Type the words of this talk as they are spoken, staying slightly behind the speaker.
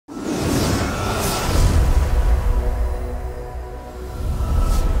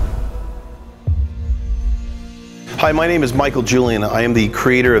Hi, my name is Micheal Julian. I am the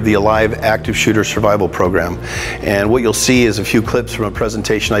creator of the Alive Active Shooter Survival Program. And what you'll see is a few clips from a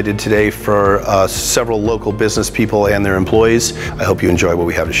presentation I did today for several local business people and their employees. I hope you enjoy what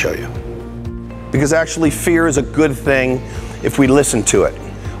we have to show you. Because actually fear is a good thing if we listen to it.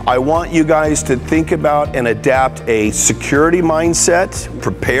 I want you guys to think about and adapt a security mindset,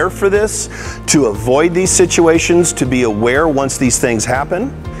 prepare for this, to avoid these situations, to be aware once these things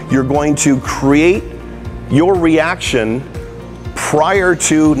happen. You're going to create your reaction prior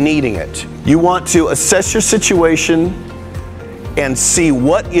to needing it. You want to assess your situation and see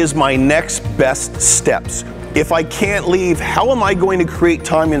what is my next best steps. If I can't leave, how am I going to create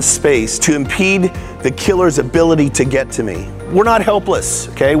time and space to impede the killer's ability to get to me? We're not helpless,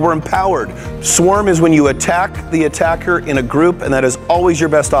 okay? We're empowered. Swarm is when you attack the attacker in a group, and that is always your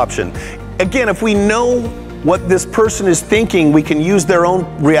best option. Again, if we know what this person is thinking, we can use their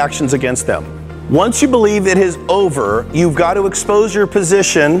own reactions against them. Once you believe it is over, you've got to expose your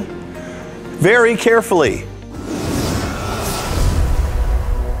position very carefully.